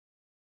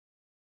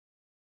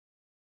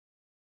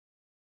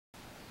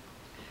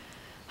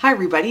Hi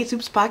everybody, it's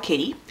Oops Spot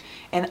Katie,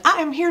 and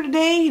I am here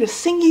today to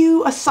sing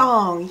you a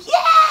song.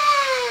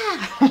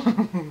 Yeah!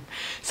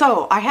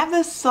 So I have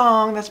this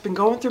song that's been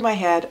going through my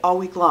head all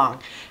week long,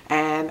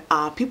 and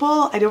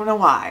people, I don't know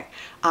why.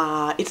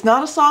 It's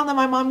not a song that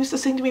my mom used to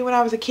sing to me when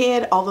I was a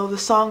kid, although the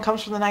song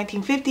comes from the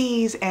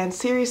 1950s, and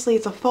seriously,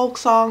 it's a folk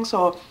song,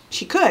 so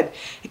she could.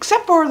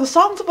 Except for the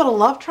song's about a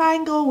love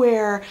triangle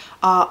where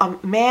a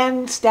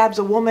man stabs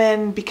a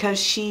woman because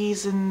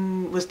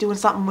was doing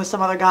something with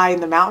some other guy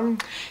in the mountain.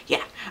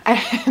 Yeah,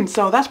 and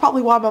so that's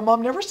probably why my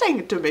mom never sang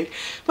it to me.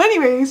 But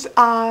anyways,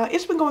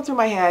 it's been going through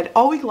my head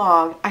all week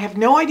long. I have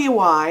no idea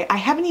why. I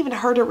haven't even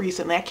heard it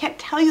recently. I can't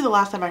tell you the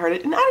last time I heard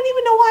it, and I don't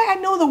even know why I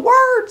know the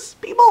words,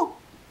 people.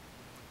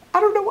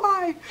 I don't know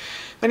why.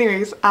 But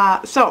anyways,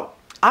 so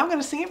I'm going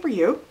to sing it for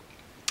you,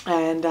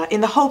 and in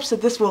the hopes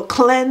that this will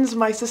cleanse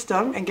my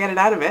system and get it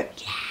out of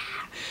it.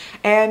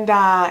 Yeah.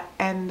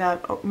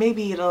 And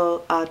maybe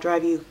it'll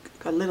drive you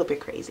a little bit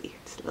crazy.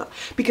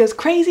 Because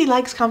crazy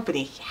likes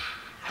company.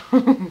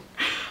 Yeah.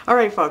 All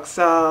right, folks.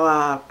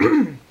 So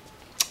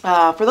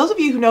for those of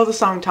you who know the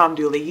song Tom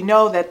Dooley, you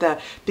know that the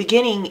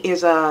beginning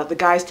is the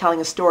guy's telling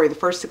a story, the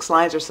first 6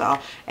 lines or so,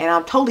 and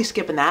I'm totally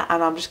skipping that,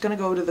 and I'm just going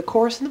to go to the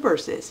chorus and the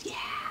verses. Yeah.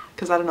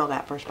 Because I don't know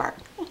that first part.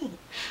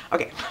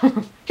 Okay,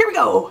 here we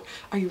go.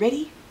 Are you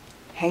ready?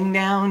 Hang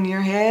down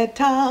your head,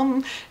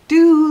 Tom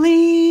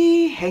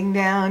Dooley. Hang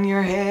down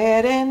your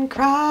head and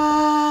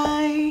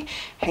cry.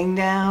 Hang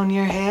down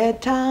your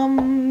head,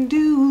 Tom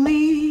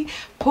Dooley.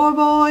 Poor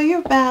boy,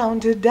 you're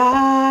bound to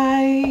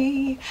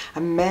die. I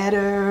met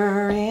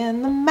her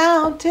in the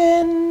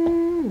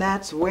mountain.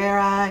 That's where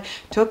I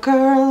took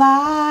her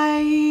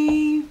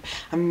life.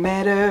 I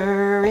met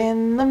her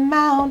in the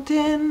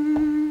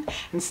mountain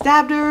and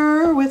stabbed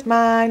her with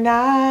my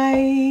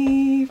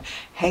knife.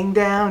 Hang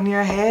down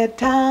your head,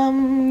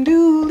 Tom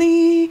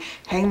Dooley.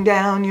 Hang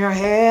down your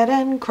head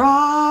and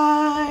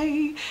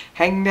cry.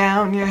 Hang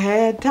down your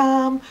head,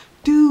 Tom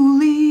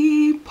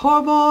Dooley.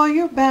 Poor boy,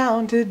 you're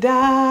bound to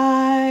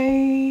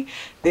die.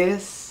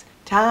 This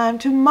time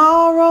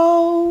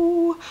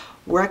tomorrow,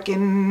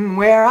 working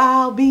where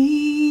I'll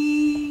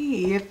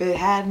be. If it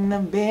hadn't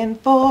have been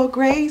for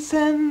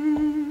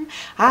Grayson,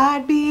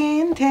 I'd be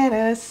in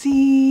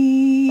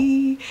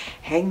Tennessee.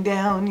 Hang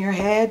down your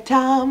head,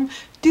 Tom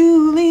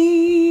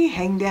Dooley.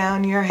 Hang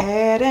down your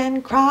head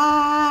and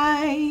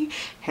cry.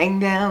 Hang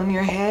down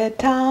your head,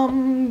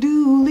 Tom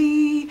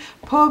Dooley.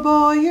 Poor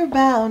boy, you're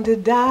bound to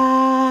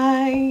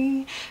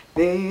die.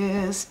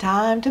 This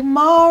time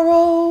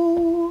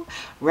tomorrow,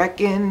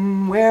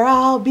 reckon where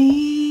I'll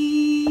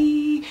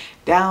be.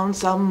 Down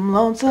some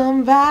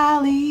lonesome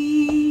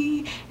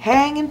valley,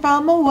 hanging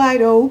from a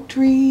white oak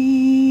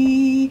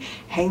tree.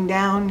 Hang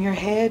down your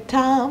head,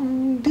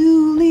 Tom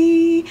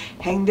Dooley.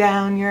 Hang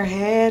down your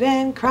head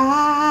and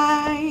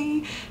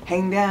cry.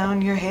 Hang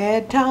down your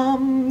head,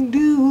 Tom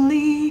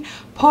Dooley.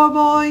 Poor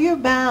boy, you're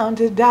bound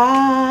to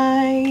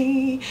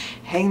die.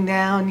 Hang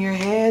down your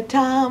head,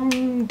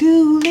 Tom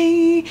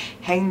Dooley.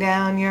 Hang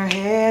down your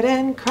head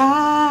and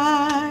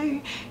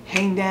cry.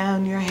 Hang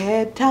down your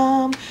head,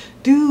 Tom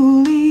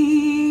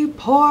Dooley.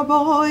 Poor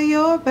boy,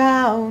 you're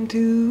bound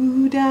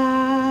to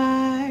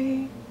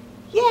die.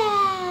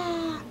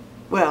 Yeah!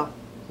 Well,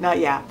 not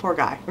yeah, poor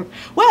guy.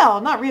 Well,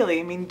 not really.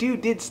 I mean,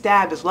 dude did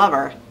stab his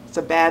lover. It's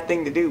a bad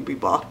thing to do,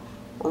 people.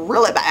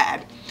 Really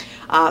bad.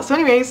 So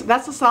anyways,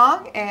 that's the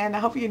song, and I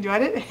hope you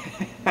enjoyed it.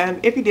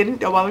 And if you didn't,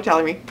 don't bother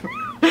telling me.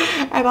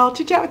 And I'll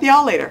chit chat with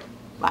y'all later.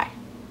 Bye.